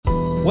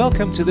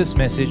Welcome to this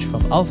message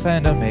from Alpha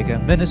and Omega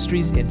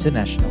Ministries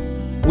International.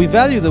 We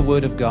value the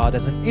Word of God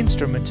as an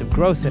instrument of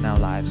growth in our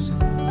lives,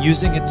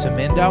 using it to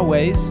mend our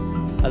ways,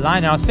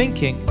 align our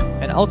thinking,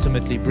 and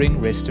ultimately bring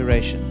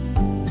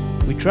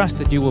restoration. We trust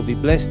that you will be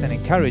blessed and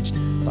encouraged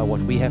by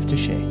what we have to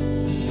share.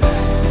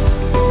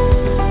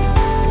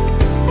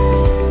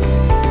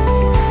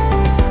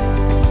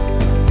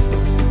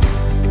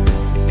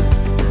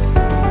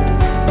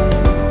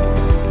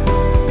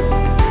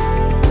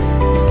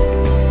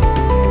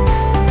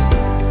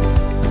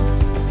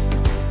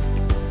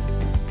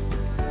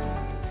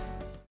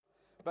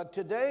 But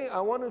today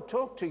I want to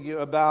talk to you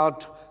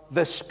about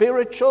the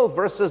spiritual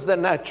versus the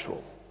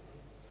natural.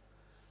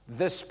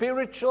 The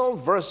spiritual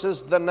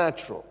versus the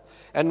natural.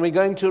 And we're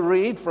going to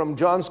read from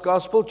John's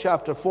Gospel,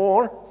 chapter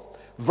 4,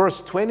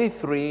 verse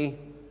 23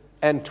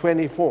 and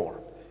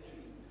 24.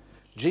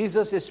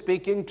 Jesus is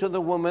speaking to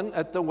the woman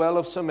at the well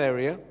of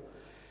Samaria,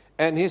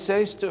 and he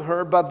says to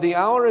her, "But the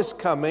hour is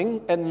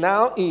coming, and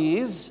now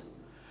is,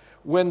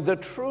 when the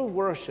true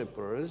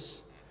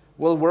worshipers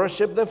will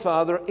worship the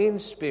Father in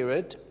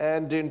spirit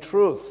and in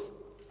truth.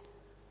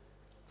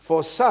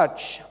 For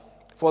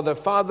the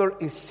Father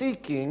is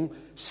seeking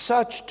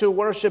such to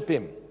worship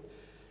Him.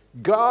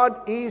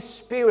 God is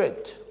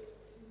spirit."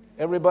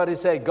 Everybody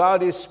say,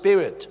 God is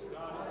spirit.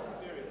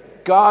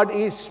 God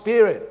is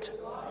spirit.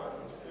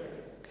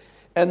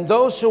 And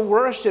those who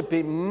worship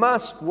Him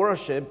must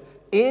worship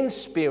in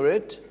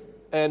spirit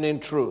and in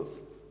truth.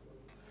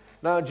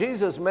 Now,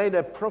 Jesus made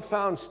a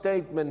profound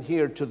statement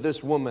here to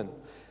this woman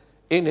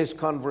in his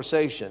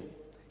conversation.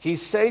 He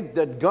said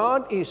that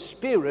God is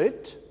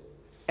spirit,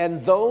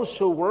 and those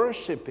who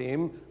worship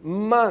Him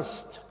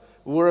must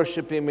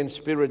worship Him in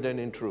spirit and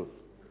in truth.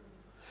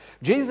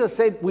 Jesus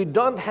said we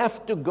don't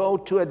have to go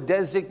to a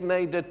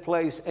designated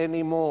place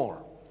anymore.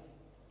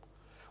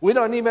 We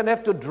don't even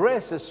have to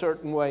dress a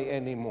certain way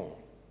anymore.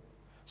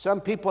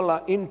 Some people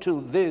are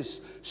into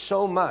this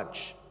so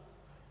much,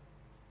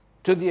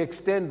 to the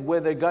extent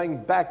where they're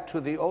going back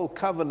to the old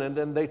covenant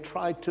and they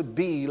try to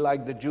be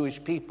like the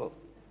Jewish people.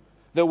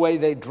 The way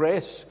they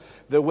dress,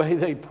 the way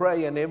they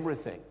pray and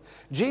everything.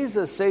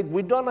 Jesus said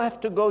we don't have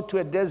to go to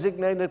a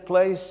designated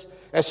place,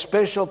 a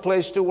special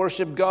place to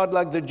worship God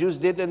like the Jews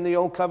did in the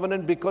old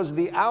covenant, because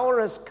the hour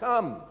has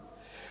come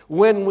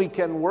when we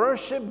can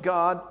worship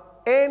God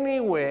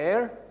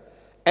anywhere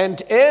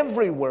and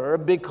everywhere,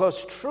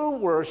 because true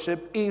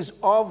worship is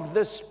of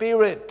the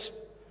Spirit,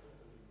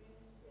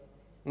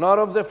 not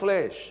of the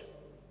flesh.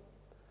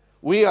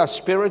 We are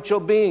spiritual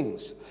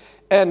beings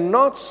and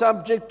not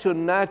subject to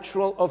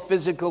natural or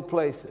physical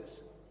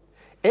places.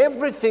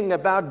 Everything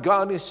about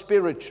God is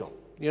spiritual.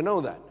 You know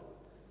that.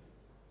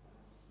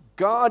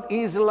 God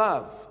is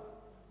love.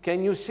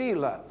 Can you see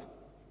love?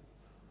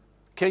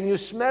 Can you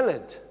smell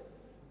it?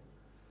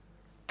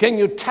 Can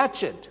you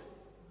touch it?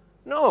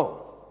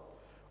 No.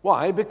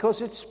 Why? Because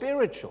it's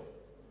spiritual.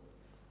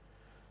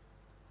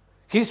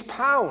 His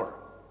power,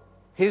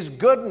 His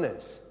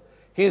goodness,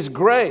 His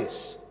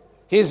grace,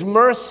 His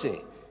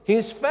mercy,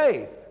 His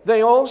faith,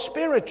 they're all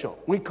spiritual.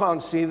 We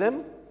can't see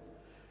them.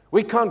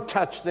 We can't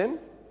touch them.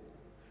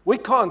 We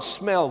can't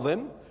smell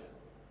them.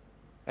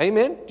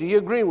 Amen? Do you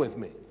agree with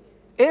me?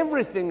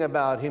 Everything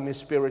about Him is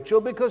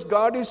spiritual because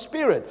God is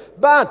spirit.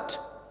 But,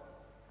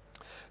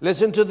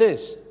 listen to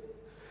this.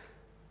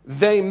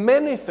 They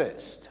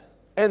manifest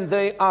and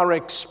they are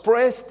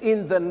expressed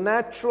in the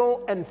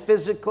natural and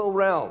physical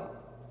realm.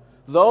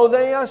 Though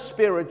they are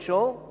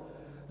spiritual,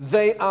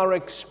 they are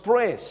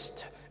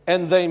expressed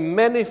and they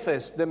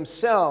manifest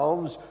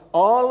themselves,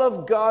 all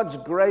of God's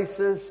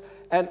graces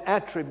and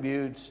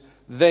attributes.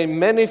 They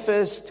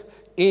manifest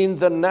in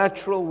the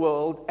natural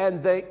world,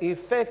 and they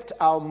affect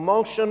our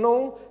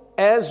emotional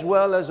as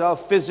well as our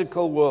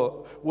physical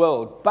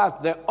world.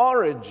 But the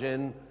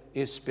origin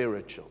is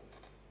spiritual.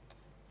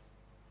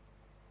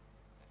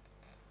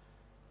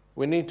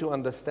 We need to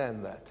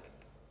understand that.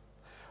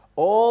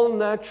 All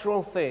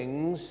natural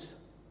things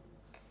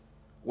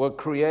were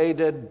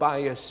created by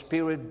a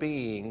spirit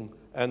being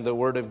and the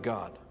Word of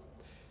God.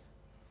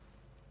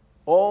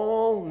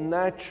 All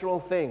natural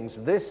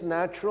things, this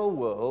natural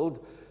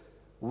world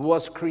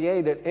was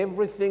created.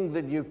 Everything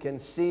that you can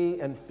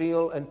see and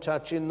feel and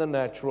touch in the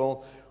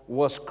natural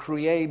was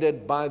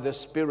created by the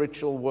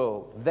spiritual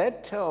world.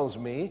 That tells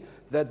me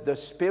that the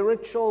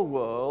spiritual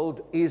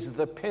world is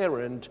the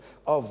parent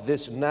of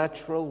this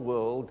natural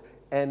world,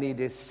 and it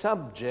is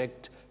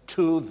subject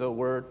to the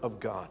Word of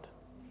God.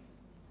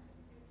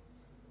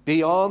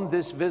 Beyond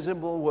this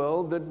visible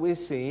world that we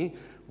see,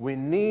 we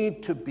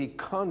need to be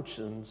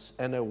conscious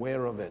and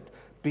aware of it.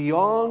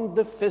 Beyond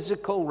the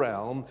physical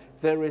realm,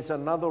 there is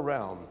another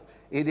realm.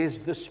 It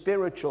is the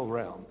spiritual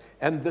realm.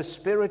 And the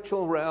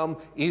spiritual realm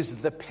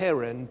is the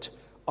parent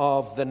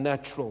of the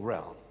natural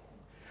realm.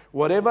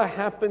 Whatever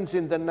happens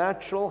in the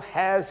natural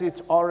has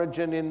its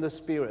origin in the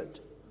spirit.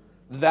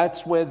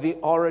 That's where the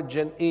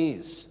origin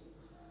is.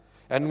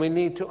 And we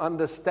need to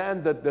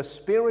understand that the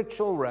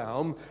spiritual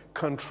realm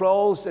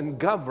controls and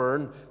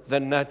governs the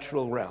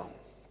natural realm.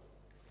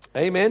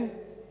 Amen?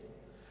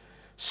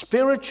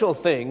 Spiritual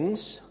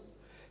things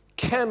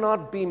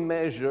cannot be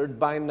measured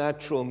by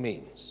natural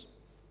means.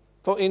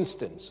 For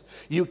instance,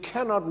 you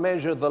cannot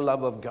measure the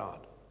love of God.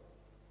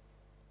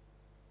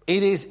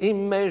 It is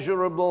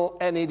immeasurable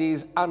and it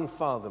is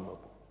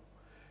unfathomable.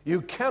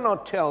 You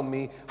cannot tell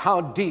me how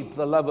deep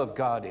the love of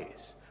God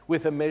is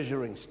with a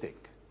measuring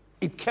stick.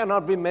 It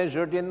cannot be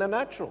measured in the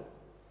natural.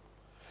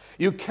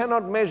 You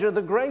cannot measure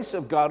the grace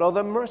of God or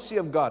the mercy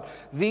of God.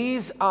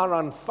 These are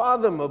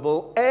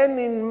unfathomable and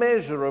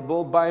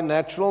immeasurable by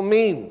natural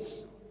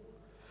means.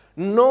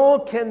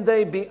 Nor can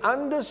they be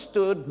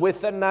understood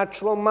with a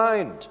natural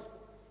mind.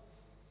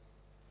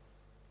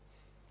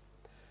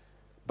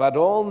 But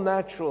all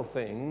natural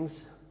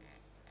things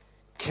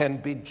can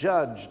be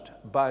judged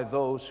by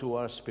those who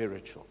are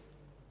spiritual.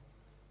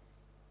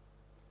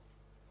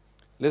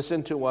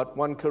 Listen to what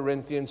 1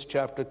 Corinthians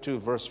chapter 2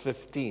 verse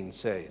 15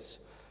 says.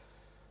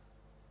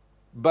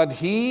 But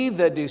he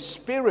that is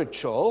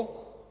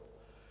spiritual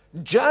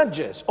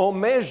judges or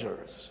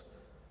measures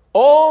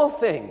all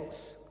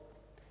things,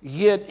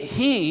 yet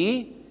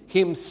he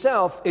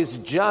himself is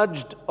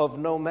judged of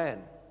no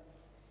man.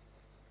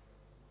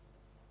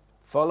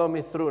 Follow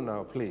me through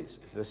now, please.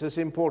 This is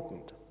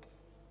important.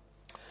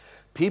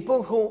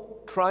 People who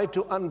try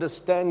to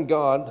understand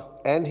God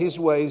and His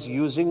ways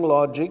using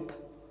logic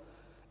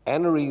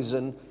and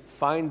reason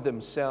find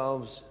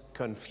themselves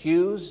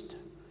confused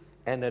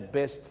and at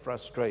best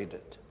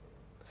frustrated.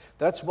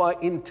 That's why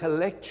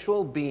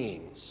intellectual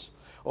beings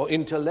or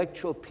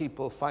intellectual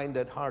people find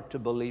it hard to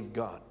believe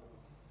God.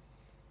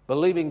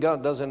 Believing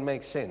God doesn't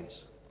make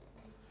sense.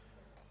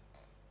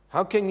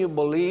 How can you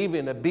believe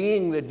in a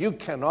being that you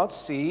cannot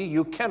see,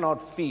 you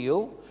cannot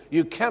feel,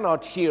 you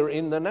cannot hear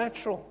in the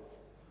natural?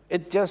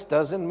 It just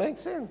doesn't make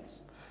sense.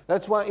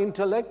 That's why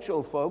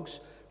intellectual folks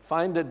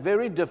find it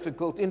very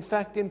difficult, in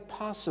fact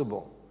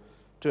impossible,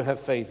 to have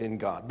faith in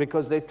God,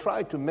 because they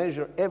try to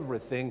measure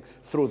everything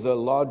through the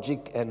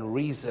logic and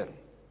reason.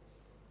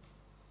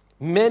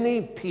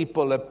 Many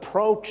people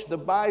approach the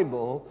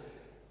Bible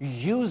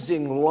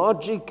using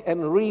logic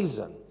and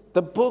reason.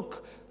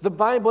 The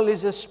Bible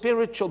is a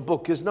spiritual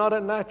book, it's not a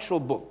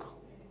natural book.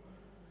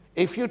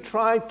 If you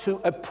try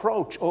to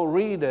approach or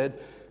read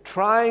it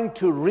trying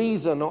to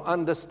reason or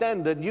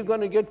understand it, you're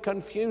going to get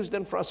confused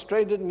and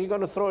frustrated and you're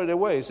going to throw it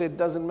away. Say it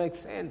doesn't make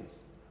sense.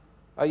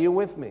 Are you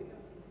with me?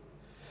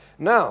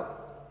 Now,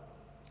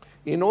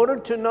 in order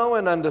to know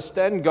and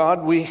understand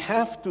God, we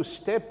have to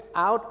step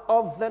out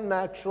of the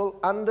natural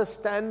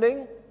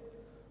understanding,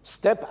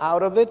 step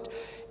out of it,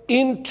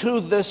 into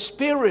the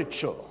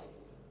spiritual,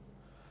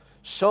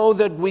 so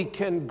that we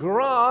can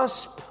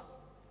grasp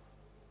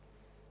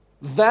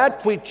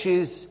that which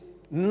is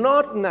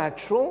not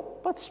natural,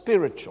 but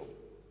spiritual.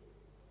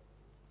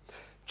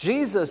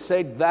 Jesus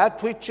said,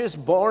 that which is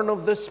born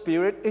of the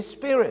Spirit is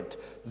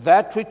spirit.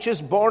 That which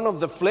is born of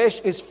the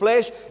flesh is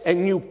flesh,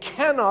 and you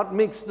cannot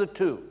mix the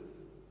two.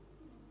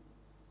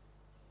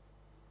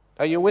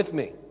 Are you with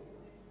me?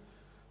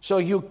 So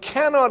you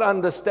cannot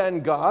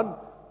understand God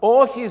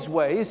or His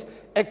ways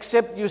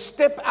except you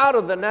step out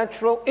of the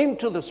natural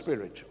into the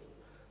spiritual.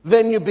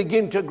 Then you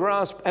begin to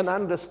grasp and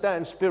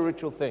understand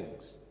spiritual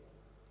things.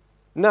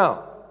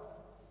 Now,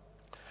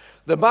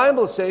 the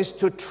Bible says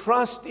to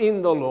trust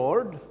in the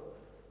Lord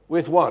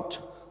with what?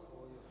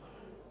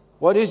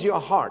 What is your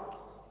heart?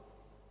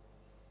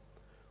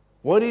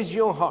 What is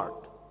your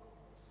heart?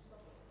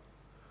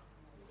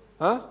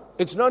 Huh?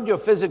 It's not your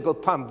physical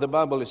pump. The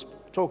Bible is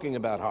talking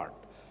about heart.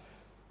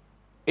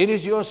 It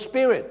is your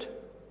spirit.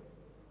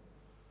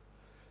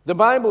 The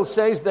Bible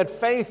says that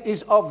faith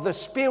is of the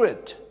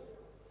Spirit.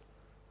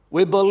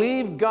 We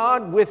believe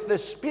God with the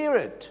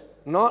Spirit,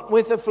 not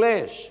with the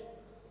flesh.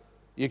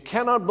 You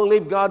cannot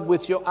believe God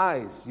with your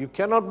eyes. You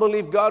cannot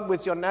believe God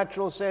with your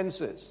natural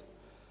senses.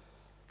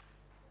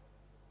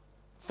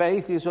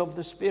 Faith is of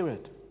the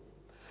Spirit.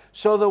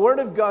 So the Word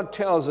of God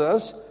tells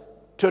us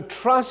to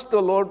trust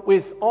the Lord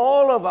with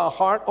all of our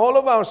heart, all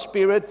of our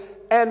spirit,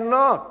 and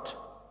not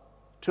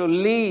to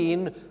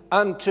lean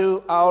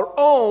unto our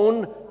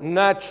own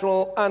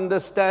natural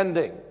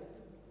understanding.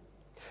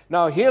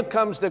 Now here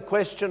comes the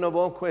question of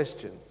all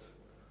questions.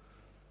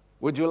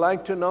 Would you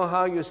like to know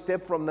how you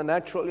step from the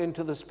natural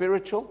into the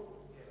spiritual?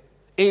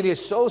 It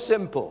is so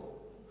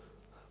simple.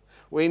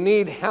 We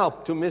need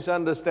help to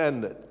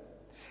misunderstand it.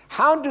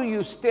 How do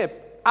you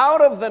step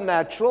out of the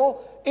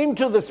natural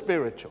into the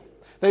spiritual?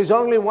 There's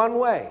only one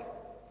way,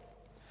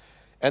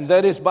 and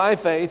that is by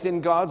faith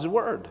in God's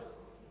Word.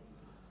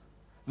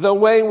 The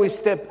way we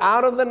step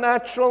out of the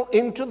natural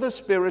into the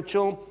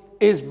spiritual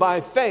is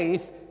by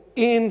faith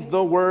in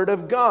the Word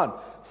of God.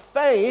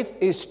 Faith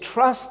is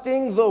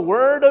trusting the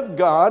Word of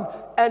God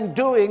and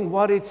doing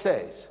what it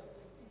says.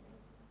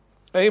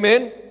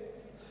 Amen?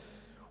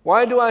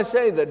 Why do I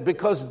say that?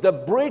 Because the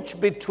bridge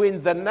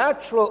between the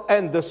natural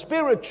and the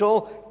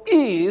spiritual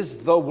is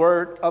the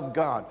Word of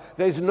God.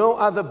 There's no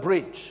other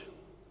bridge.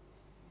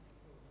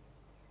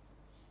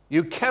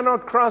 You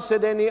cannot cross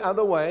it any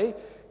other way.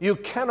 You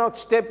cannot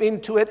step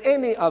into it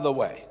any other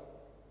way.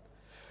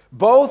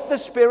 Both the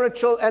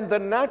spiritual and the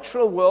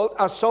natural world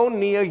are so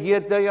near,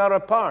 yet they are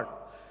apart.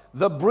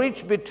 The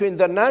breach between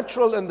the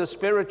natural and the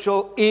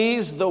spiritual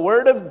is the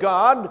Word of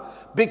God,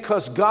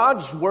 because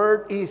God's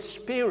Word is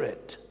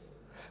spirit.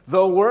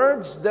 The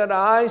words that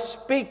I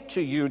speak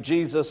to you,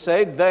 Jesus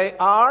said, they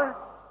are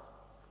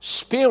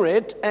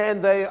spirit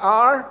and they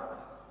are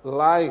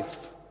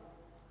life.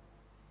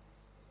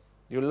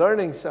 You're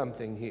learning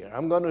something here.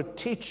 I'm going to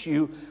teach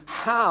you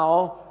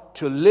how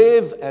to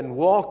live and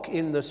walk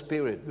in the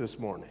Spirit this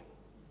morning.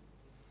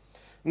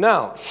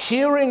 Now,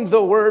 hearing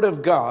the Word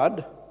of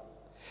God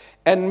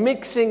and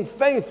mixing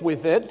faith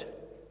with it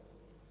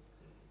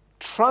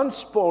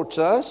transports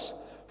us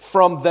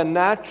from the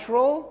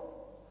natural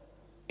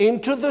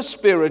into the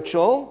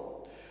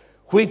spiritual,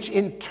 which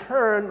in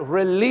turn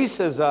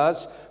releases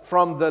us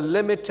from the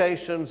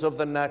limitations of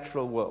the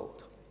natural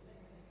world.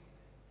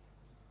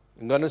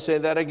 I'm going to say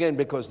that again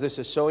because this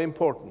is so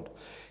important.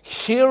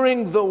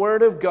 Hearing the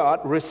Word of God,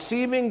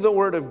 receiving the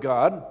Word of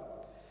God,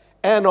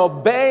 and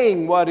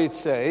obeying what it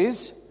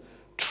says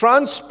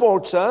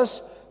transports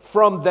us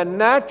from the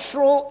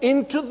natural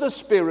into the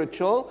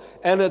spiritual,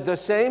 and at the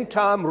same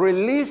time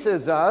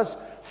releases us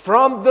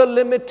from the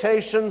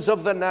limitations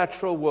of the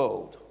natural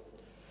world.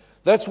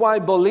 That's why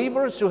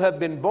believers who have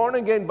been born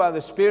again by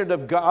the Spirit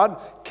of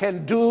God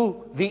can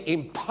do the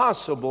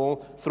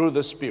impossible through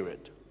the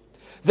Spirit.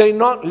 They're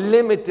not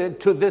limited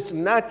to this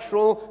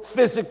natural,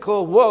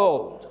 physical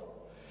world.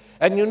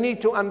 And you need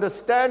to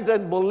understand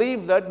and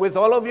believe that with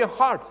all of your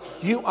heart.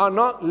 You are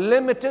not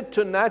limited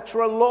to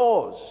natural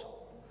laws.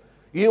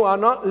 You are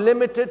not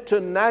limited to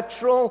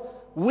natural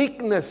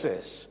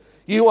weaknesses.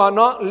 You are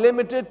not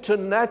limited to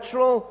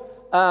natural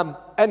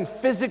and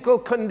physical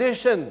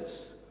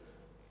conditions.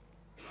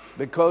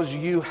 Because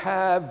you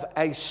have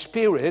a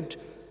spirit,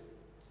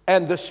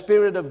 and the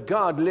Spirit of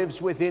God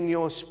lives within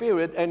your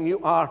spirit, and you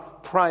are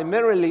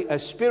primarily a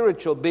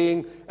spiritual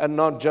being and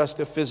not just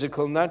a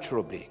physical,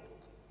 natural being.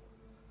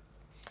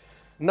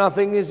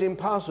 Nothing is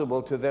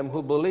impossible to them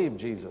who believe,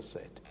 Jesus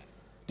said.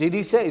 Did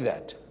he say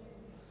that?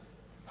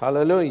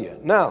 Hallelujah.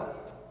 Now,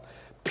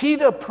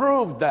 Peter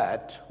proved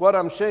that, what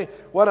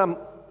I'm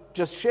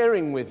just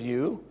sharing with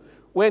you,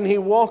 when he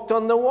walked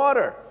on the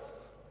water.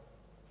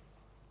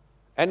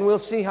 And we'll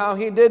see how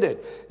he did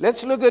it.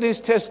 Let's look at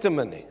his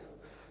testimony.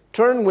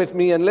 Turn with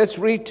me and let's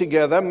read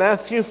together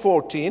Matthew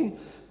 14,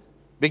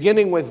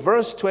 beginning with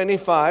verse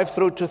 25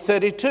 through to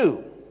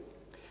 32.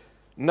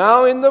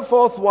 Now in the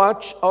fourth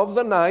watch of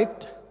the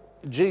night,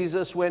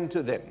 Jesus went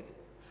to them,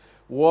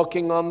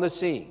 walking on the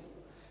sea.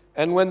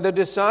 And when the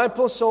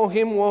disciples saw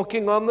him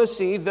walking on the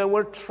sea, they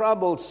were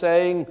troubled,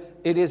 saying,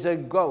 "It is a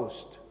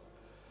ghost."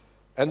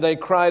 And they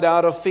cried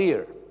out of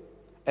fear.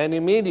 And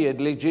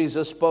immediately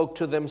Jesus spoke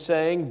to them,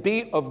 saying,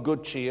 "Be of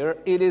good cheer,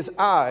 it is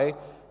I,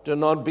 do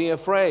not be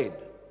afraid."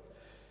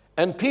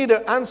 And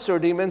Peter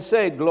answered him and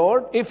said,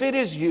 "Lord, if it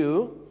is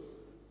you,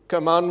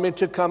 command me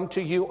to come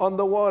to you on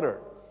the water."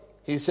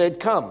 He said,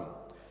 "Come."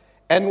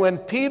 And when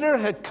Peter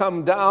had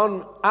come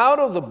down out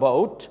of the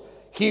boat,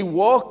 he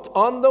walked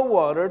on the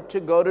water to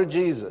go to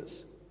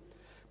Jesus.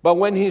 But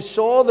when he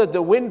saw that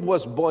the wind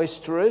was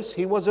boisterous,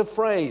 he was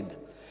afraid.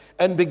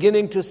 And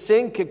beginning to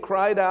sink, he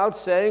cried out,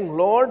 saying,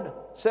 "Lord,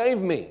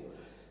 save me."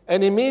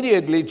 And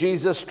immediately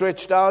Jesus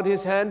stretched out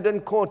his hand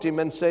and caught him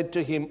and said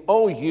to him,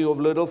 "O you of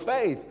little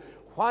faith,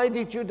 why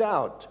did you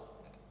doubt?"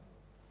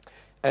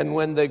 And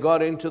when they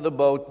got into the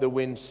boat, the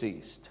wind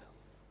ceased.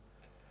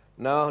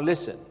 Now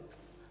listen,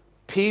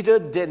 Peter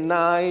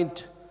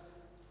denied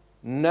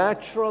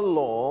natural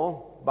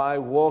law by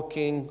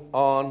walking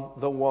on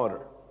the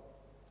water.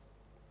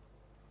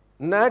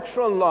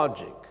 Natural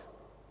logic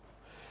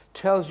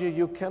tells you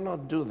you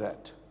cannot do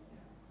that.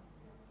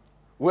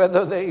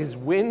 Whether there is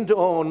wind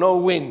or no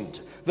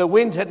wind. The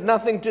wind had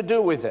nothing to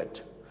do with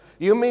it.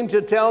 You mean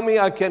to tell me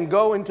I can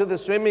go into the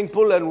swimming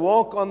pool and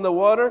walk on the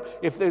water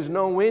if there's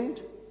no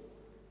wind?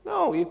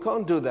 No, you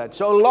can't do that.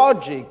 So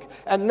logic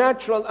and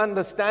natural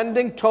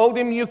understanding told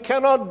him you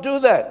cannot do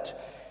that.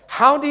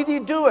 How did he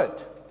do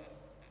it?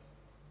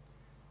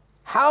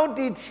 How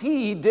did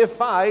he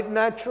defy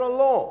natural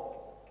law?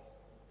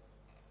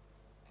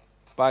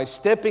 By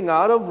stepping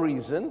out of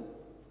reason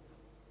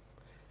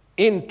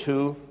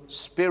into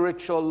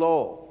spiritual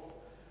law.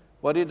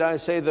 What did I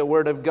say the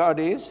Word of God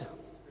is?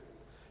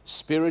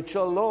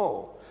 Spiritual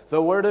law.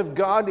 The Word of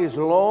God is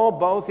law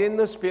both in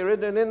the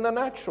spirit and in the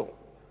natural.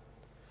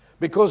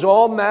 Because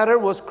all matter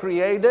was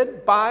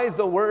created by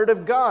the Word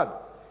of God.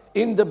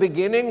 In the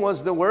beginning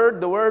was the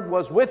Word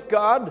was with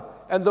God,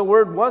 and the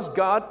Word was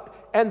God,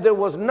 and there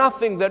was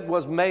nothing that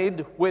was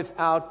made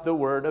without the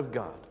Word of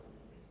God.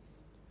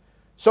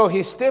 So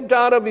he stepped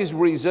out of his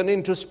reason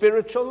into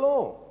spiritual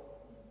law.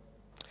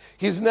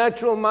 His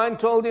natural mind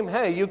told him,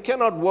 hey, you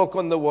cannot walk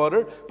on the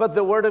water, but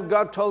the Word of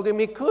God told him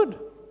he could.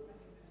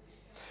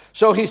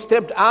 So he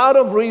stepped out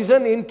of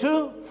reason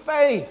into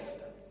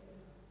faith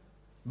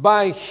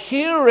by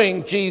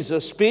hearing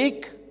Jesus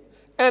speak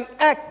and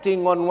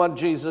acting on what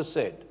Jesus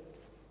said.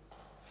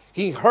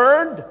 He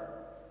heard,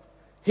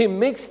 he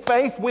mixed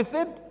faith with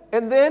it,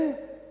 and then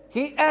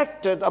he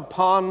acted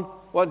upon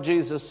what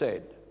Jesus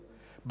said.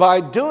 By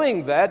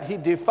doing that, he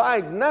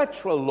defied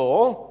natural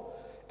law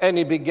and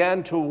he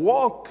began to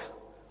walk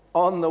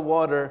on the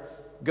water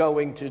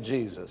going to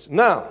Jesus.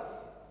 Now,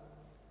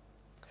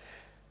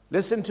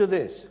 listen to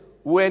this.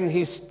 When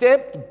he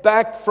stepped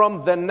back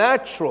from the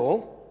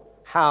natural,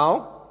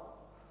 how?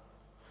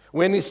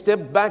 When he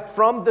stepped back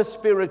from the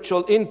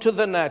spiritual into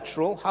the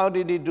natural, how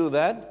did he do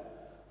that?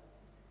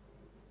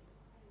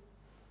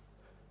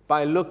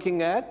 By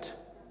looking at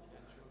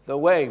the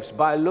waves,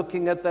 by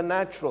looking at the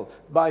natural,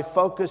 by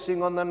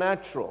focusing on the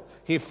natural.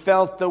 He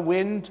felt the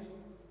wind,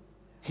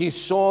 he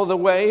saw the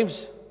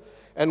waves,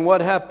 and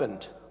what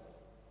happened?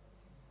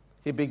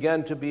 He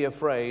began to be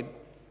afraid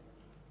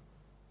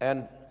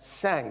and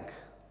sank.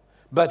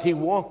 But he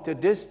walked a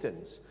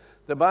distance.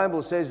 The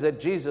Bible says that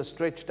Jesus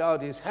stretched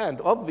out his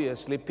hand.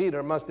 Obviously,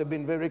 Peter must have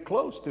been very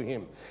close to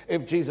him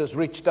if Jesus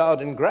reached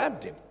out and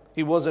grabbed him.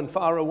 He wasn't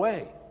far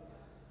away.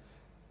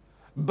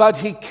 But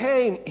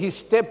he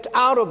stepped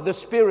out of the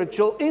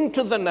spiritual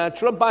into the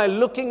natural by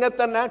looking at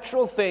the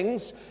natural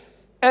things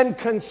and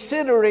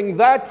considering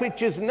that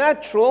which is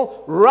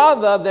natural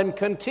rather than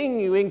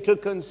continuing to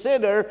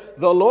consider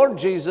the Lord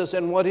Jesus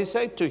and what he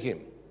said to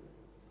him.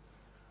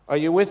 Are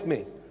you with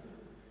me?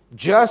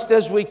 Just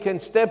as we can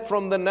step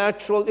from the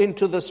natural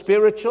into the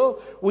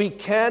spiritual, we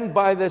can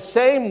by the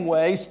same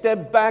way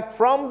step back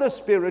from the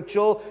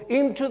spiritual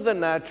into the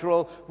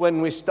natural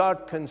when we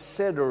start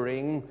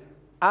considering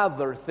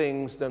other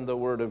things than the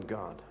Word of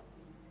God.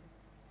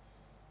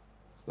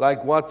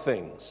 Like what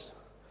things?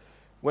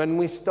 When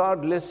we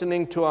start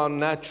listening to our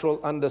natural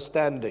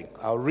understanding,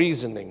 our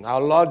reasoning,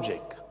 our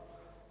logic.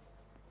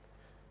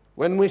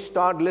 When we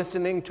start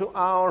listening to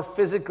our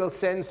physical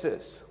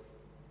senses,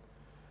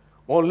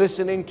 or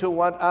listening to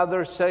what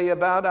others say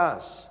about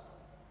us.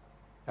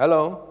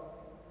 Hello?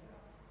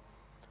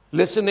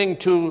 Listening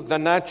to the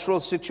natural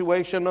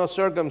situation or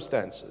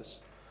circumstances.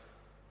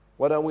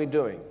 What are we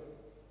doing?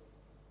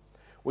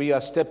 We are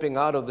stepping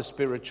out of the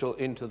spiritual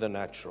into the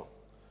natural.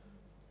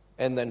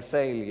 And then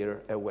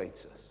failure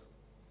awaits us.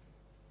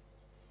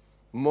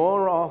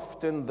 More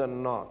often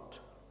than not,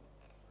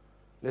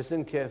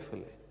 listen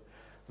carefully,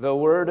 the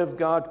Word of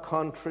God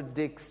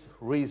contradicts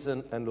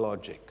reason and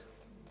logic.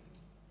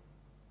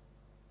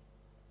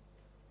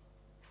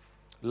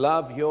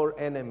 Love your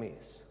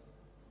enemies.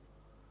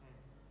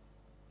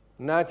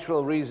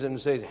 Natural reason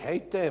says,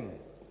 hate them,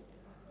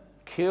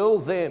 kill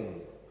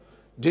them,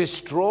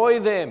 destroy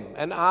them,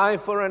 an eye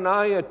for an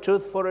eye, a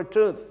tooth for a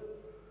tooth.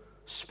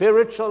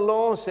 Spiritual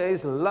law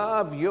says,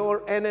 love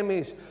your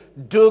enemies,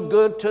 do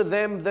good to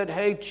them that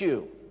hate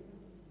you.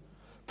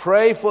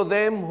 Pray for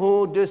them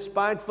who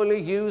despitefully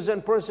use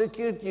and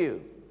persecute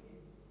you.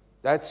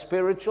 That's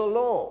spiritual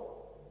law.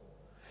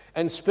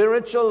 And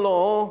spiritual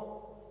law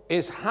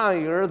is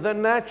higher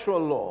than natural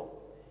law.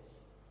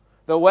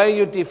 The way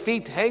you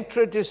defeat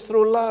hatred is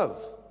through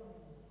love.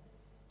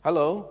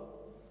 Hello?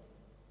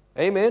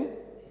 Amen?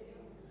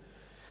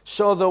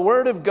 So the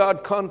Word of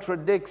God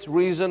contradicts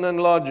reason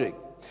and logic.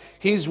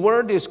 His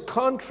Word is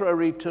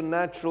contrary to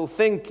natural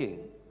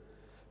thinking.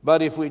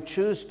 But if we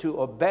choose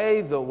to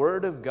obey the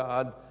Word of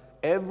God,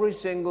 every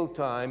single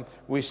time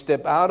we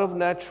step out of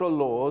natural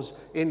laws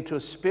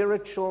into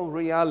spiritual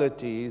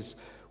realities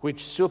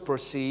which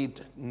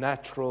supersede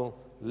natural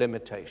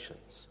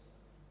limitations.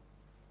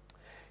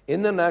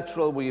 In the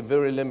natural, we are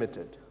very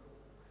limited,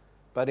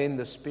 but in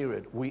the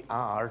spirit, we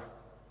are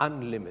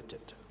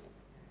unlimited.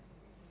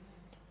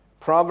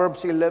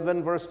 Proverbs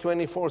 11, verse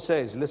 24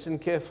 says, listen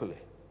carefully,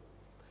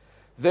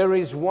 there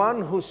is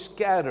one who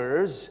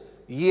scatters,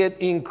 yet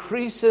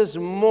increases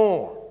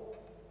more.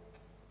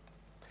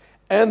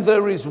 And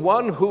there is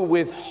one who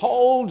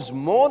withholds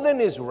more than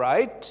is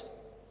right,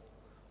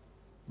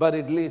 but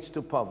it leads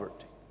to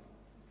poverty.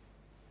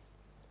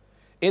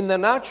 In the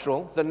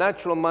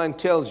natural mind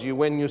tells you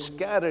when you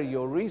scatter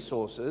your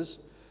resources,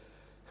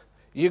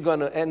 you're going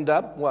to end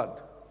up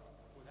what?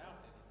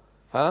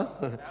 Huh?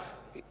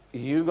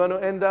 You're going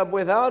to end up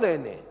without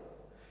any.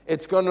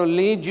 It's going to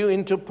lead you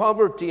into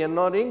poverty and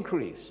not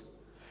increase.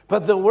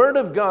 But the Word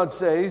of God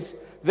says,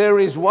 there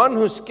is one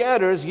who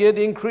scatters yet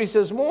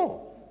increases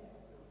more.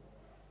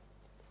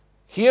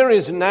 Here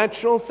is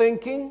natural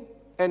thinking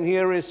and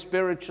here is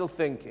spiritual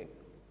thinking.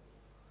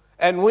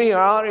 And we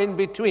are in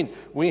between.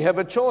 We have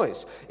a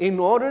choice. In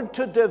order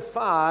to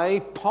defy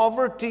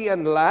poverty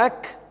and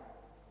lack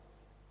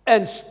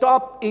and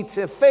stop its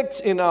effects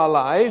in our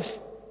life,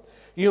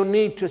 you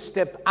need to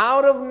step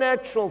out of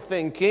natural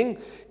thinking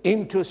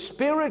into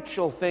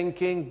spiritual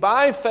thinking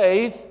by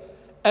faith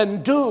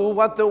and do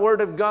what the Word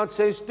of God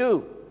says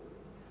do.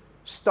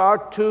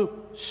 Start to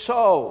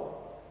sow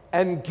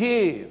and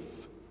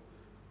give.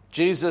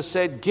 Jesus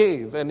said,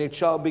 give, and it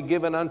shall be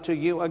given unto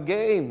you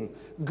again.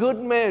 Good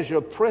measure,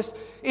 pressed.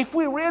 If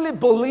we really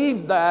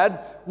believed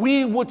that,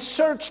 we would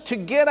search to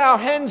get our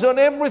hands on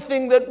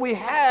everything that we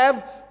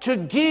have to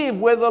give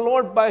where the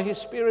Lord by His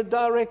Spirit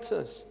directs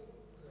us.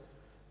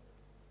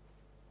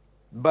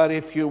 But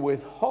if you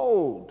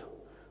withhold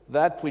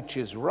that which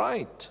is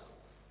right,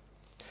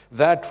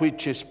 that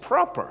which is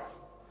proper,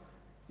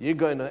 you're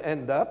going to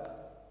end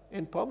up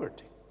in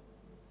poverty.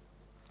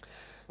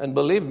 And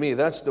believe me,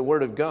 that's the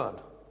Word of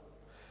God.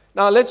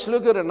 Now let's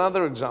look at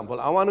another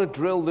example. I want to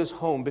drill this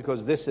home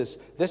because this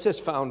is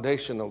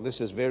foundational.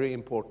 This is very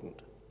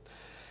important.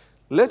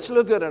 Let's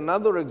look at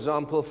another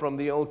example from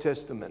the Old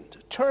Testament.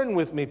 Turn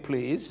with me,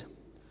 please,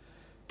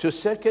 to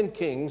 2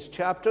 Kings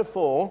chapter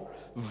 4,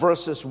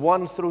 verses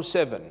 1 through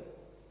 7.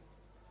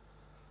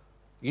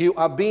 You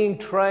are being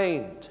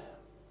trained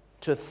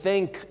to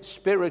think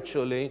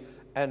spiritually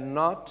and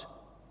not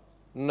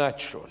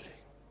naturally.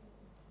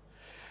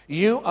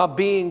 You are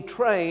being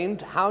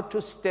trained how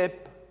to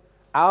step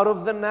out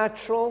of the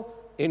natural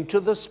into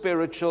the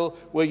spiritual,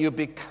 where you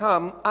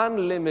become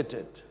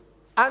unlimited,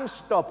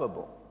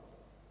 unstoppable.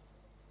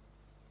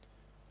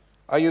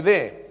 Are you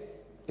there?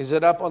 Is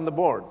it up on the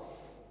board?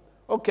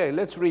 Okay,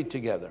 let's read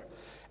together.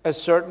 A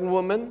certain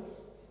woman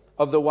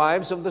of the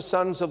wives of the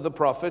sons of the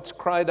prophets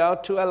cried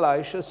out to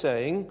Elisha,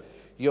 saying,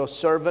 your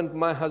servant,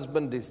 my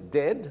husband, is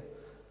dead,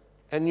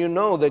 and you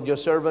know that your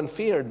servant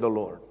feared the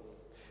Lord.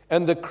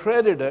 And the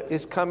creditor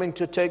is coming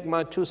to take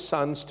my 2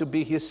 sons to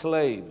be his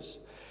slaves.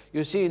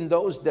 You see, in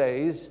those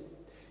days,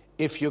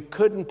 if you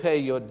couldn't pay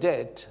your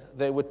debt,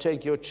 they would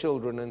take your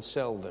children and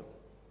sell them.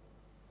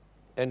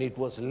 And it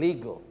was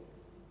legal.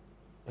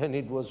 And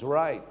it was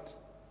right.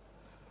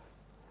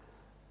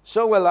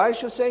 So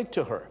Elisha said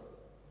to her,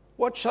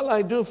 what shall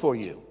I do for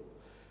you?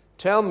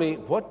 Tell me,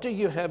 what do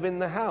you have in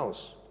the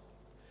house?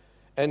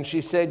 And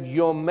she said,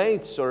 your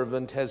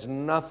maidservant has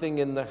nothing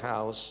in the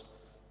house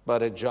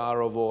but a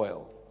jar of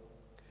oil.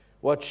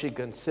 What she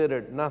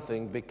considered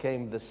nothing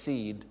became the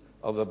seed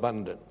of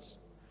abundance.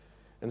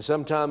 And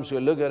sometimes we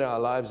look at our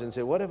lives and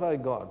say, what have I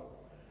got?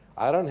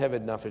 I don't have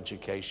enough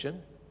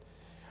education.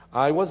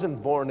 I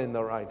wasn't born in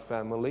the right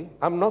family.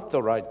 I'm not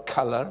the right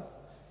color.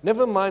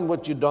 Never mind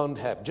what you don't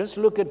have. Just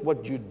look at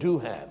what you do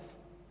have.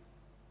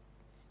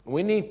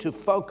 We need to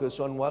focus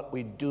on what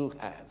we do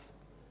have.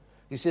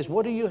 He says,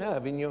 what do you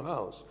have in your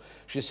house?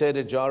 She said,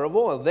 a jar of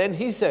oil. Then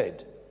he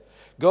said,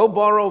 go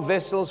borrow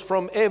vessels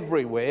from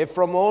everywhere,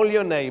 from all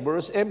your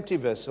neighbors, empty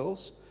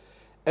vessels,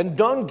 and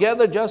don't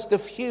gather just a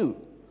few.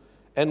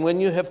 And when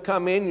you have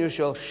come in, you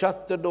shall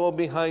shut the door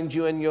behind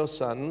you and your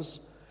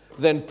sons,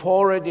 then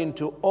pour it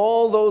into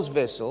all those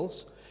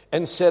vessels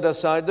and set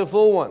aside the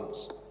full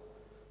ones.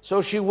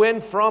 So she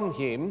went from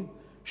him,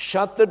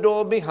 shut the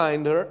door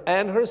behind her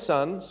and her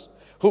sons,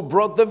 who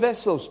brought the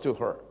vessels to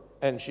her,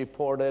 and she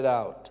poured it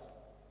out.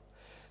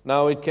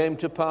 Now it came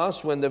to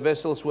pass, when the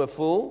vessels were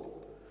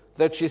full,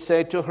 that she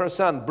said to her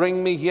son,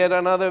 bring me yet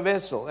another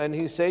vessel. And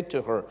he said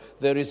to her,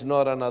 there is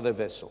not another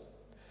vessel.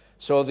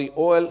 So the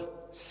oil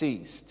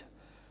ceased.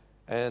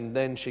 And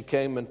then she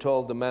came and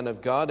told the man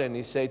of God, and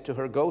he said to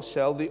her, go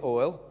sell the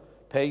oil,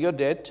 pay your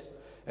debt,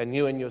 and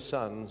you and your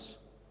sons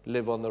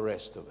live on the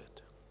rest of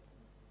it.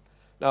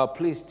 Now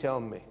please tell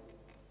me,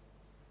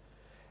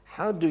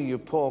 how do you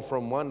pour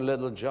from one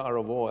little jar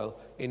of oil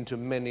into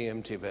many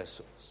empty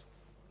vessels?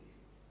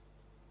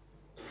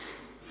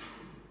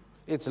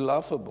 It's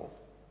laughable.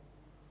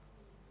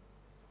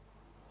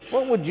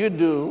 What would you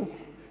do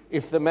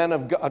if the man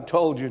of God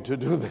told you to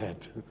do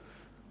that?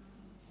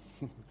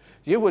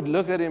 You would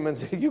look at him and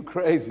say, you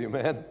crazy,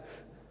 man.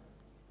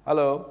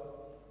 Hello?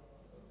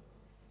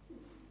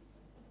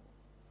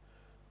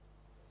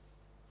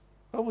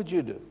 What would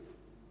you do?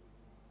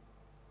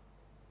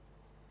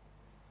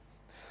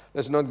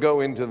 Let's not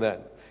go into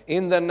that.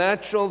 In the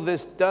natural,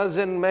 this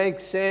doesn't make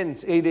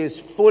sense. It is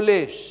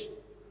foolish.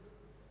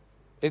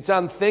 It's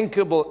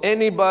unthinkable.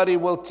 Anybody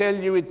will tell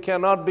you it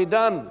cannot be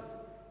done.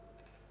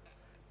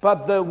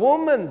 But the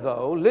woman,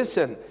 though,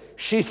 listen,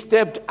 she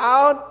stepped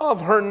out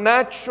of her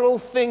natural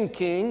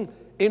thinking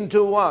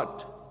into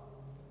what?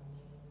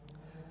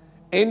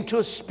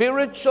 Into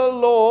spiritual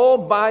law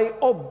by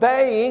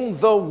obeying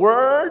the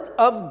word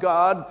of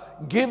God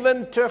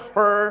given to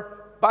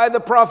her by the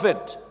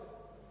prophet.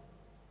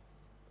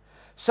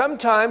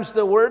 Sometimes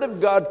the word of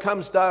God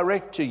comes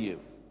direct to you.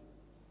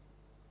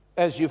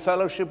 As you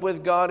fellowship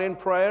with God in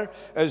prayer,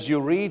 as you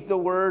read the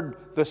word,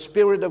 the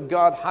Spirit of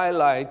God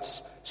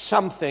highlights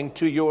something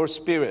to your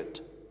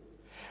spirit.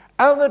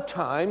 Other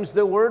times,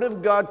 the word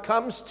of God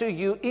comes to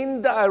you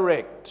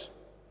indirect,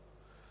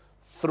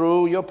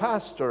 through your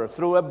pastor,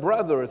 through a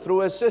brother,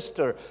 through a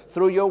sister,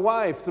 through your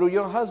wife, through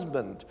your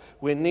husband.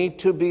 We need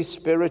to be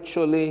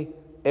spiritually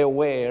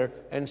aware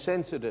and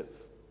sensitive.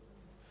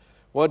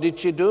 What did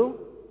she do?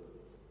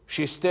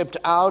 She stepped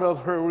out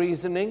of her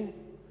reasoning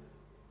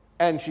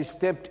and she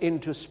stepped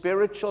into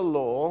spiritual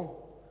law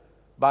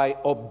by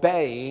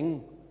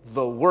obeying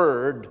the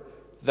word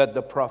that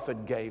the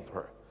prophet gave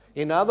her.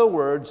 In other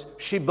words,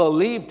 she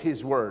believed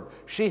his word.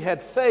 She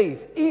had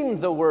faith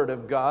in the word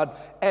of God,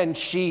 and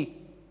she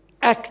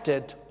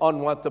acted on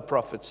what the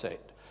prophet said.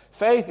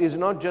 Faith is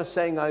not just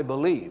saying, I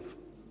believe.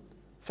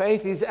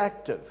 Faith is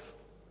active.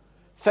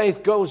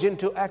 Faith goes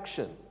into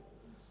action.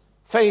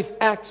 Faith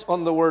acts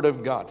on the word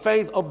of God.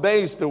 Faith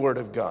obeys the word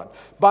of God.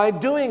 By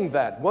doing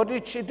that, what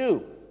did she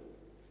do?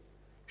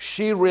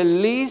 She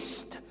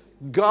released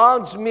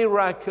God's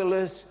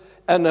miraculous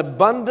and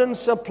abundant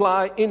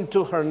supply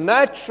into her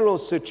natural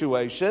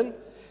situation,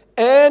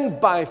 and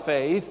by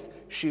faith,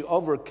 she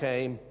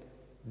overcame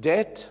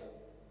debt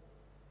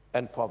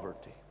and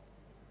poverty.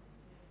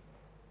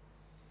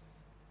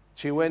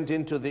 She went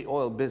into the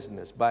oil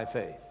business by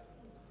faith.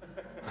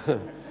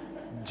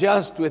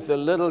 Just with a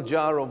little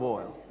jar of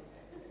oil.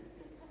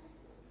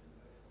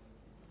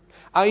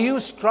 Are you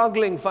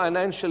struggling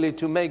financially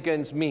to make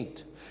ends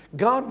meet?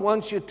 God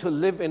wants you to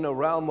live in a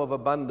realm of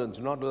abundance,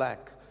 not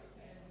lack.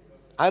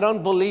 I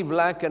don't believe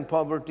lack and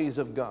poverty is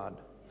of God.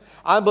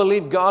 I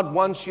believe God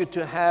wants you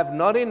to have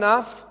not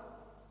enough,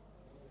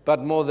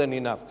 but more than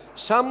enough.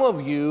 Some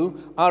of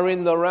you are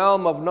in the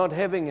realm of not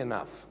having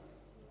enough.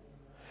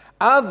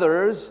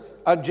 Others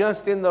are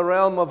just in the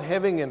realm of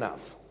having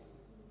enough.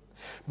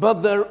 But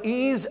there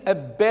is a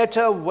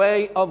better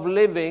way of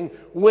living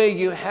where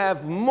you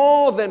have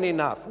more than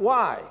enough.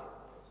 Why?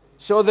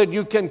 So that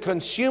you can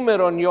consume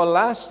it on your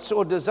lusts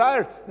or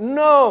desire?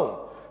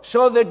 No.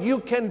 So that you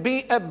can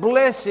be a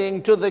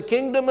blessing to the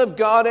kingdom of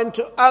God and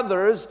to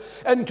others,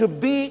 and to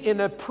be in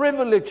a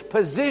privileged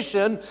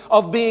position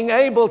of being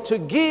able to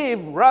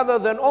give rather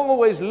than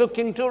always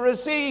looking to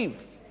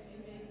receive.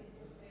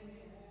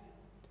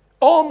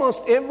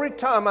 Almost every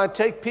time I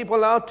take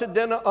people out to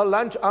dinner or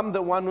lunch, I'm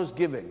the one who's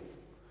giving.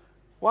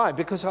 Why?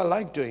 Because I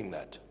like doing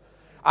that.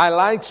 I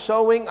like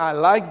sowing. I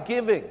like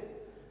giving.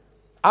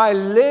 I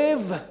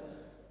live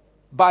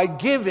by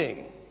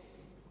giving,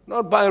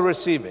 not by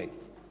receiving.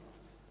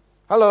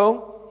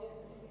 Hello?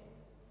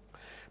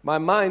 My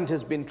mind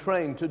has been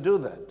trained to do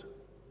that.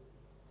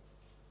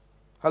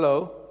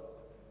 Hello?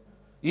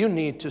 You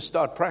need to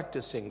start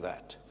practicing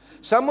that.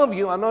 Some of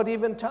you are not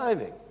even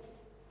tithing.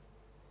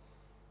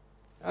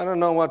 I don't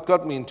know what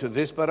got me into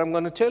this, but I'm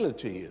going to tell it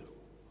to you.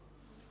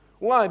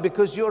 Why?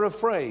 Because you're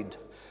afraid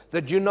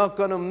that you're not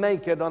going to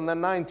make it on the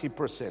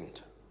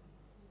 90%.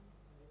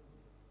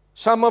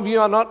 Some of you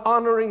are not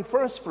honoring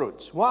first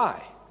fruits.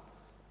 Why?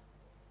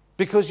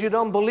 Because you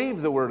don't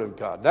believe the Word of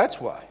God. That's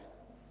why.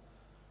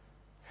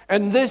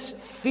 And this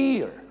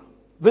fear,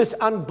 this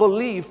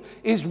unbelief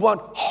is what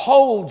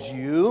holds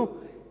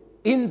you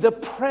in the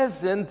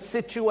present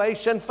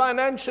situation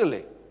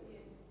financially.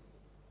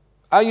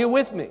 Are you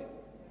with me?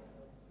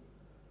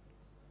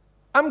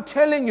 I'm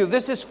telling you,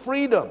 this is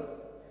freedom.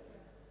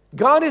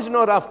 God is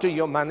not after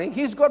your money.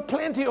 He's got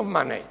plenty of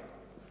money.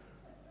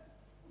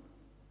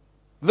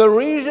 The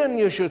reason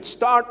you should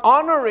start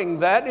honoring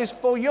that is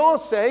for your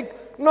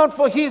sake, not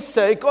for His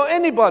sake or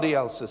anybody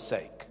else's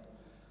sake.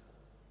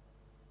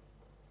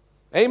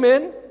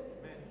 Amen?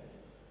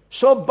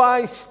 So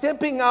by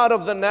stepping out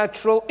of the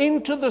natural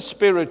into the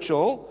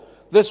spiritual,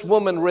 this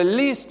woman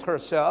released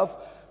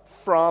herself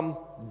from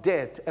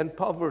debt and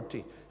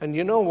poverty. And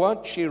you know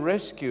what? She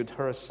rescued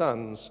her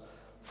sons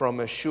from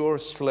a sure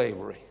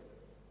slavery.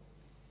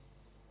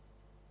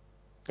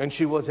 And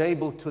she was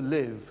able to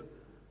live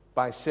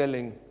by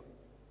selling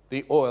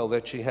the oil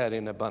that she had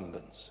in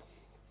abundance.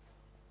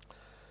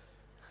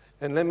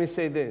 And let me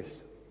say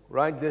this,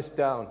 write this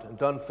down and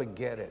don't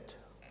forget it.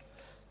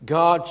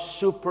 God's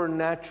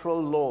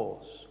supernatural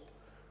laws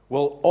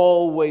will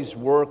always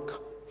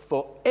work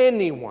for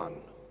anyone,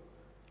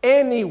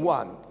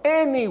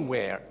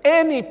 anywhere,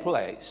 any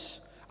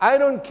place. I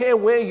don't care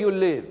where you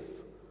live.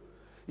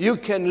 You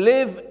can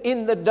live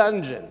in the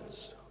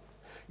dungeons.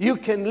 You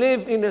can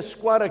live in a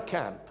squatter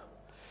camp.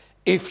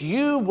 If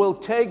you will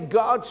take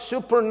God's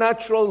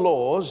supernatural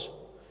laws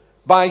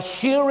by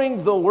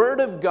hearing the Word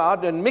of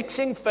God and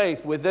mixing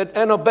faith with it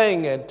and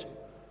obeying it,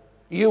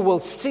 you will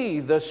see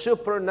the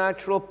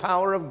supernatural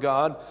power of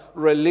God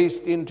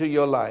released into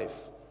your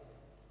life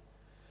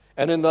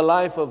and in the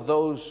life of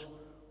those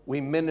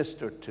we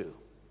minister to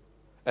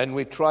and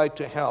we try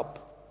to help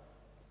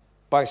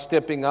by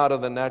stepping out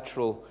of the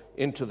natural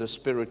into the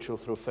spiritual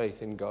through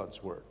faith in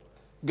God's Word.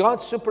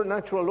 God's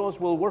supernatural laws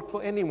will work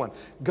for anyone.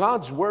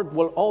 God's Word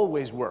will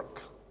always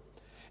work.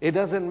 It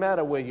doesn't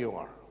matter where you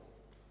are.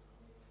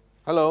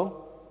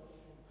 Hello?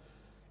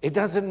 It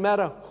doesn't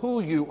matter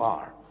who you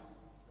are.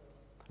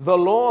 The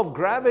law of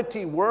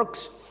gravity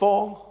works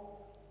for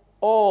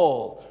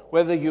all.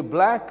 Whether you're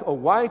black or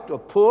white or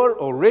poor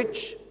or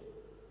rich,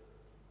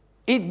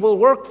 it will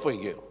work for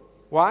you.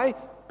 Why?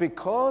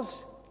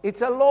 Because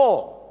it's a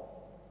law.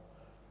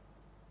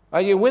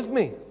 Are you with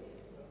me?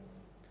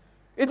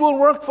 It will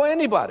work for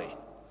anybody.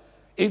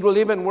 It will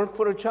even work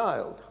for a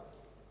child.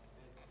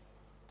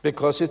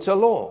 Because it's a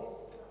law.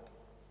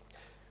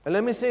 And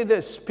let me say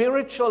this,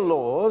 spiritual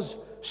laws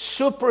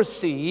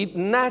supersede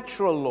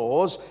natural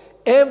laws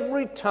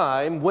every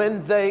time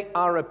when they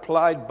are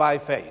applied by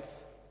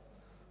faith.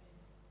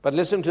 But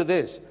listen to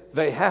this,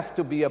 they have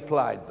to be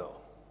applied though.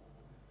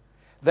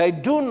 They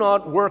do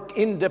not work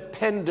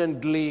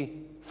independently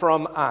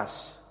from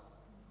us.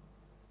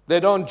 They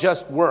don't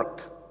just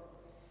work.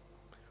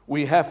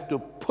 We have to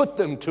put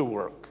them to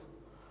work.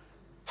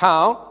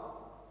 How?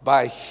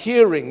 By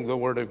hearing the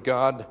Word of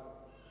God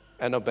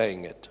and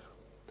obeying it.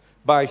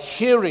 By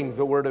hearing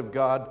the Word of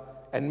God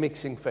and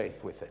mixing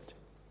faith with it.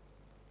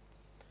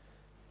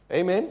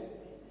 Amen?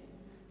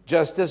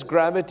 Just as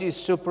gravity is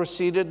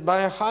superseded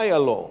by a higher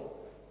law.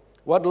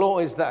 What law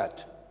is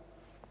that?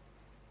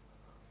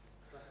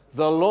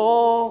 The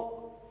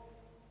law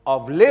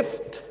of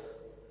lift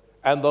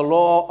and the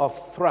law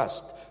of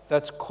thrust.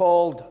 That's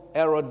called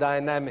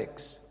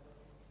aerodynamics.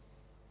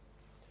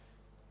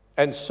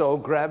 And so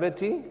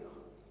gravity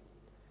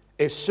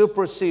is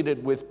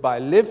superseded by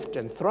lift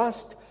and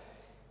thrust.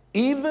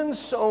 Even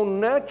so,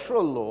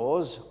 natural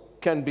laws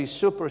can be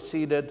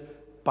superseded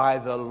by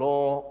the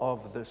law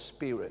of the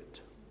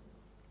Spirit.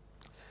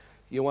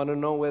 You want to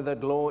know where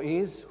that law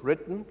is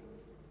written?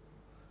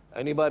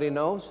 Anybody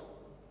knows?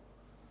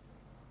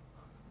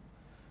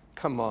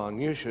 Come on,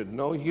 you should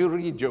know. You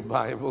read your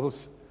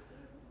Bibles.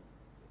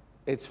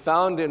 It's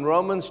found in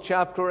Romans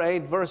chapter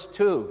 8, verse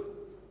 2.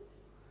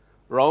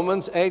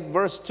 Romans 8,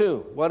 verse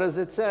 2. What does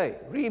it say?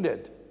 Read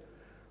it.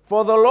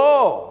 For the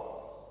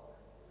law,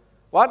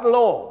 what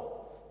law?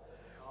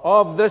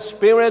 Of the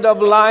Spirit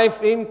of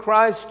life in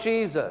Christ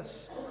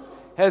Jesus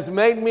has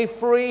made me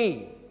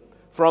free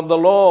from the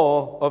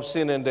law of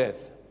sin and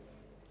death.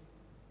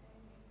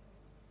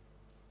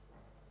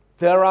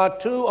 There are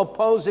two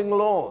opposing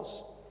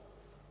laws.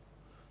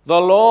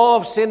 The law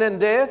of sin and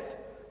death,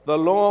 the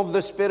law of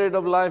the Spirit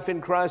of life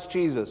in Christ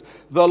Jesus.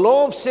 The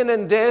law of sin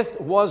and death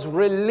was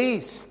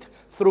released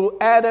through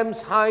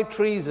Adam's high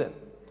treason.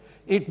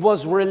 It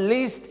was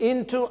released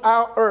into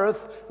our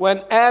earth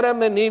when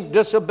Adam and Eve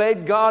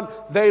disobeyed God.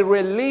 They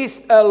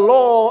released a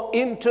law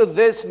into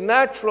this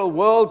natural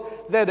world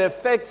that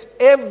affects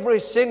every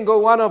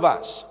single one of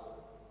us,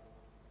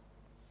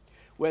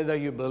 whether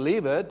you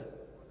believe it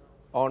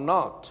or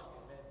not.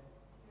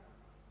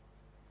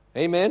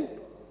 Amen?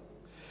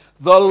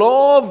 The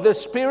law of the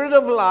Spirit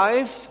of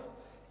life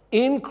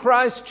in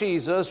Christ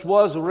Jesus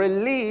was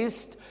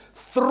released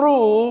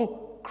through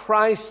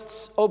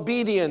Christ's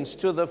obedience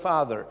to the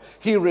Father.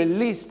 He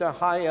released a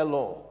higher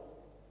law.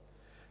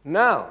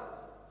 Now,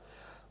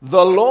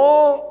 the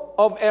law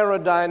of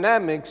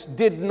aerodynamics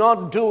did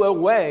not do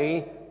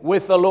away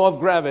with the law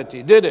of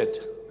gravity, did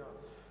it?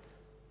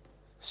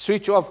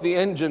 Switch off the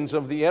engines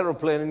of the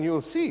aeroplane and you'll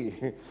see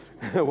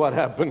what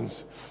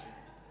happens.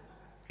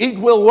 It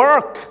will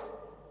work.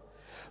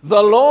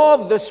 The law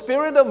of the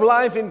Spirit of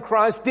life in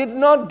Christ did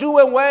not do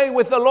away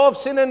with the law of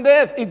sin and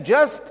death. It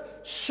just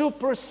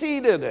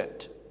superseded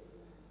it.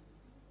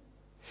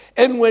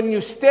 And when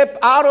you step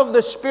out of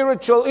the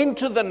spiritual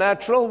into the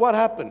natural, what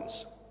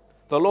happens?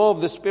 The law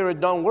of the Spirit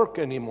don't work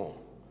anymore.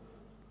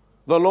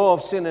 The law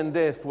of sin and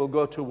death will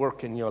go to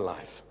work in your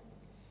life.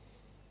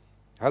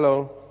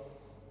 Hello?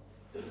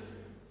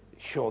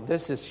 Sure,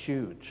 this is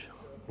huge.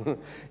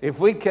 If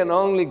we can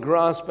only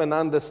grasp and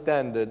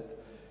understand it,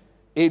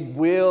 it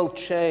will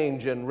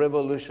change and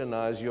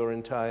revolutionize your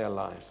entire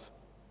life.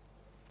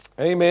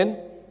 Amen?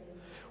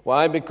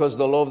 Why? Because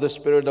the law of the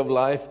Spirit of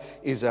life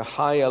is a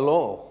higher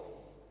law.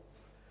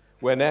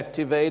 When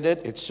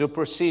activated, it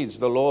supersedes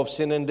the law of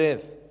sin and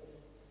death.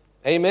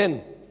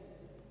 Amen.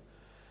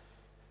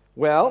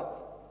 Well,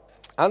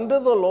 under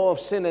the law of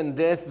sin and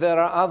death, there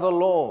are other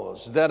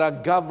laws that are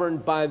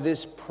governed by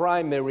this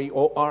primary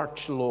or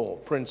arch law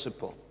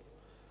principle.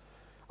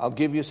 I'll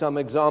give you some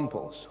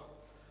examples.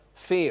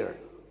 Fear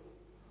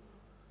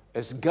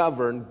is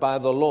governed by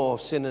the law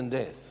of sin and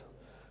death.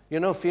 You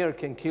know, fear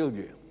can kill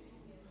you.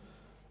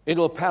 It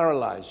will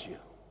paralyze you.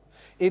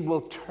 It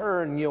will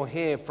turn your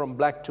hair from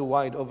black to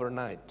white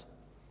overnight.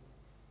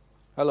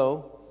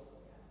 Hello?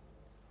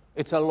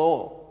 It's a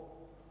law.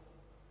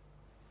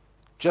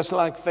 Just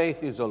like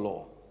faith is a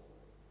law.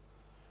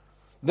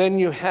 Then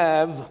you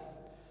have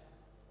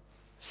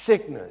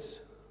sickness,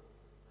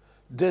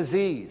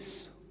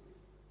 disease,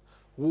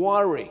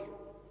 worry,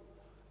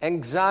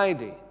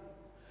 anxiety,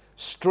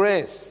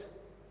 stress,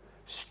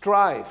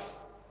 strife,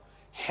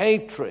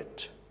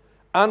 hatred,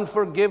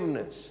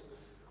 unforgiveness.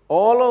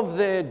 All of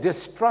the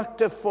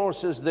destructive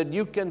forces that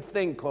you can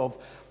think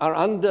of are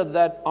under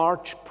that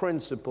arch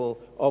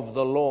principle of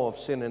the law of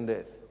sin and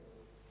death.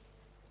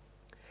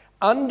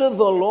 Under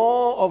the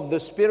law of the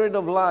Spirit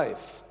of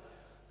life,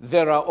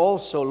 there are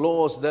also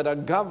laws that are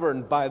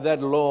governed by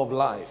that law of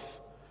life.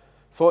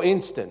 For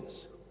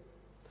instance,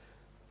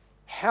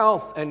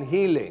 health and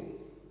healing,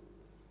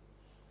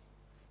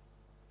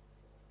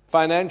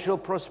 financial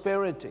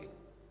prosperity,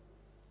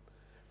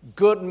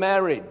 good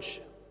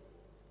marriage,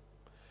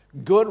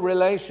 good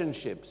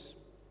relationships,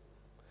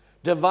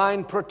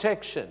 divine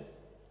protection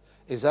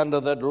is under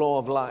that law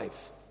of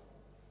life.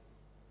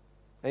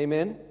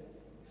 Amen?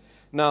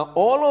 Now,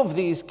 all of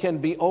these can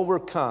be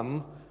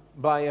overcome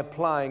by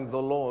applying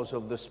the laws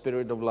of the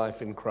Spirit of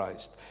life in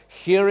Christ.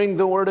 Hearing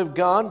the Word of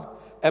God,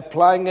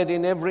 applying it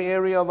in every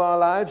area of our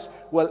lives,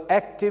 will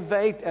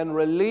activate and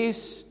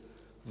release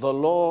the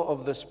law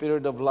of the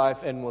Spirit of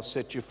life and will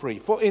set you free.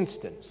 For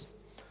instance,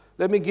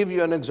 let me give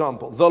you an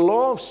example. The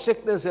law of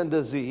sickness and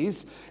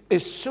disease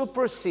is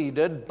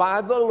superseded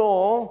by the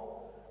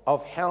law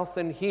of health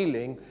and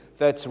healing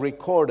that's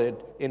recorded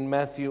in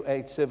Matthew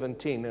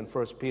 8:17 and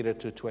 1 Peter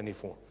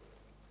 2:24.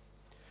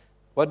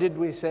 What did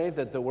we say?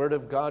 That the Word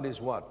of God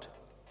is what?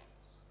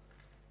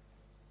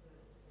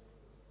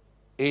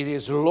 It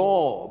is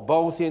law,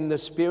 both in the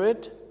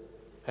spirit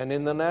and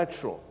in the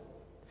natural.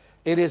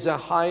 It is a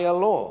higher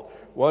law.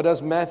 What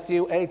does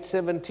Matthew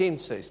 8:17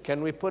 say?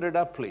 Can we put it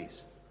up,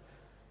 please?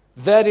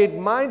 that it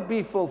might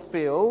be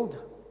fulfilled,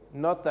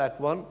 not that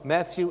one,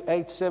 Matthew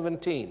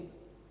 8:17.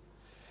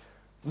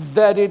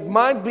 That it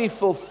might be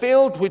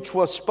fulfilled which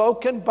was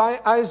spoken by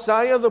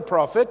Isaiah the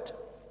prophet.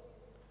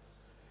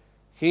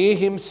 He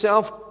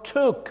himself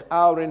took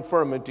our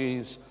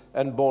infirmities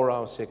and bore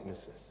our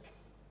sicknesses.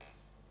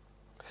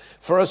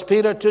 1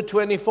 Peter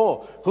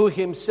 2:24, who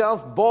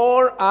himself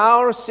bore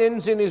our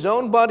sins in his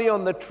own body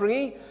on the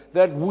tree,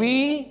 that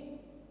we,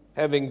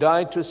 having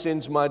died to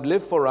sins, might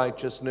live for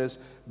righteousness,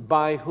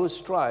 by whose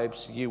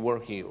stripes ye were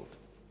healed.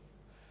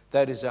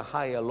 That is a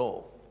higher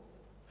law.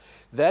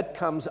 That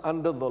comes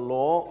under the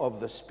law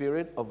of the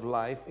Spirit of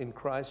life in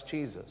Christ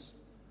Jesus.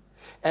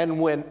 And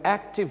when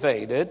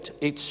activated,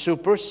 it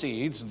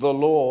supersedes the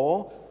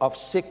law of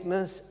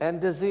sickness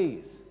and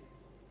disease.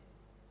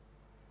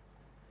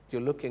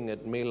 You're looking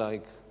at me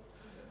like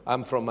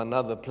I'm from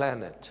another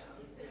planet.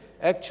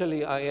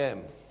 Actually, I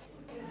am.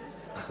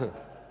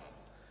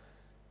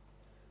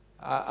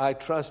 I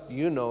trust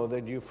you know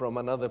that you're from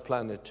another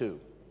planet too.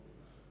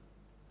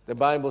 The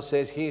Bible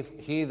says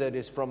he that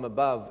is from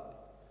above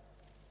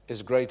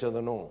is greater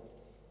than all.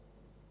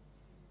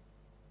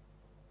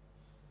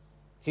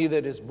 He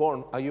that is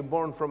born, are you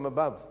born from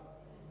above?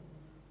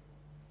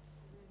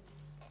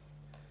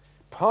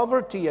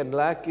 Poverty and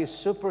lack is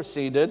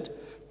superseded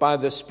by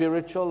the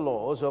spiritual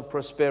laws of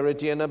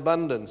prosperity and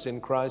abundance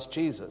in Christ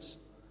Jesus.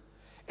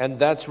 And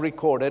that's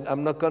recorded.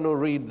 I'm not going to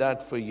read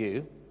that for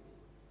you.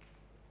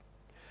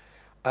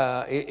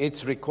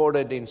 It's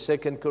recorded in 2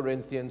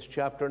 Corinthians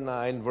chapter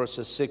 9,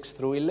 verses 6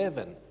 through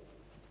 11.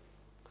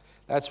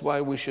 That's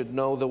why we should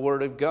know the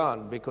Word of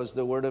God, because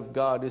the Word of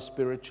God is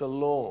spiritual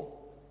law.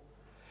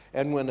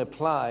 And when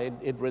applied,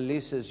 it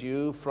releases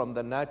you from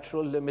the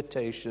natural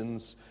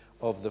limitations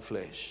of the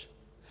flesh.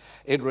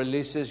 It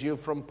releases you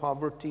from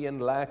poverty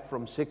and lack,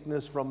 from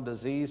sickness, from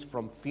disease,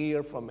 from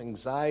fear, from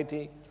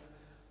anxiety.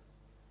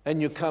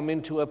 And you come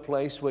into a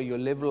place where you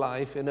live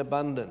life in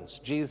abundance.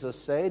 Jesus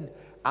said,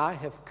 I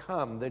have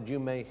come that you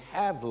may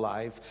have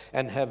life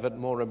and have it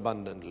more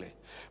abundantly.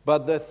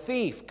 But the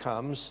thief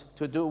comes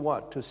to do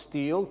what? To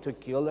steal, to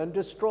kill, and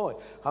destroy.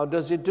 How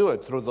does he do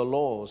it? Through the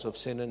laws of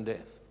sin and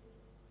death.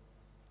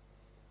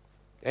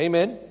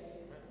 Amen?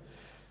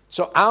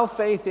 So our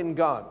faith in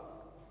God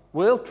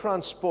will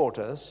transport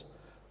us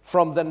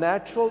from the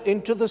natural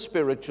into the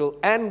spiritual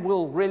and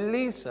will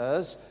release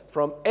us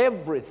from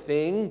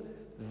everything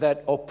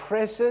that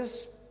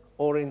oppresses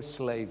or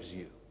enslaves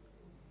you.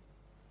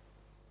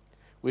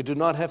 We do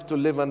not have to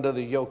live under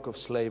the yoke of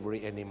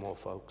slavery anymore,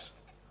 folks.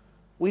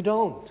 We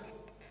don't.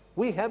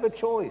 We have a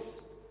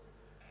choice.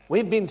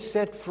 We've been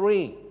set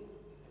free.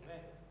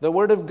 The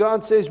Word of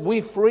God says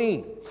we're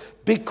free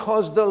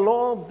because the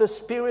law of the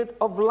Spirit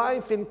of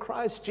life in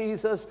Christ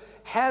Jesus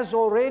has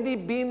already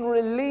been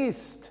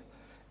released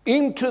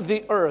into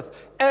the earth,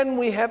 and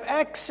we have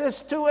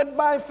access to it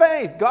by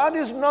faith. God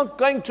is not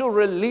going to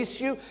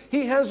release you.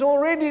 He has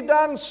already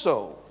done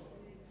so.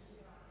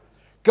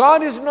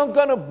 God is not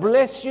going to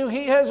bless you.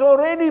 He has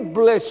already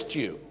blessed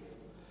you.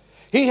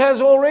 He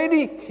has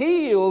already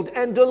healed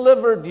and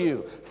delivered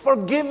you,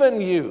 forgiven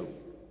you,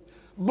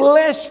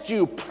 blessed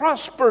you,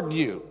 prospered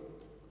you.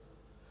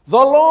 The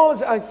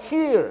laws are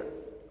here,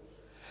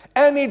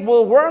 and it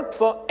will work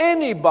for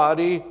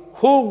anybody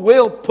who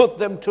will put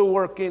them to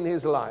work in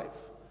his life.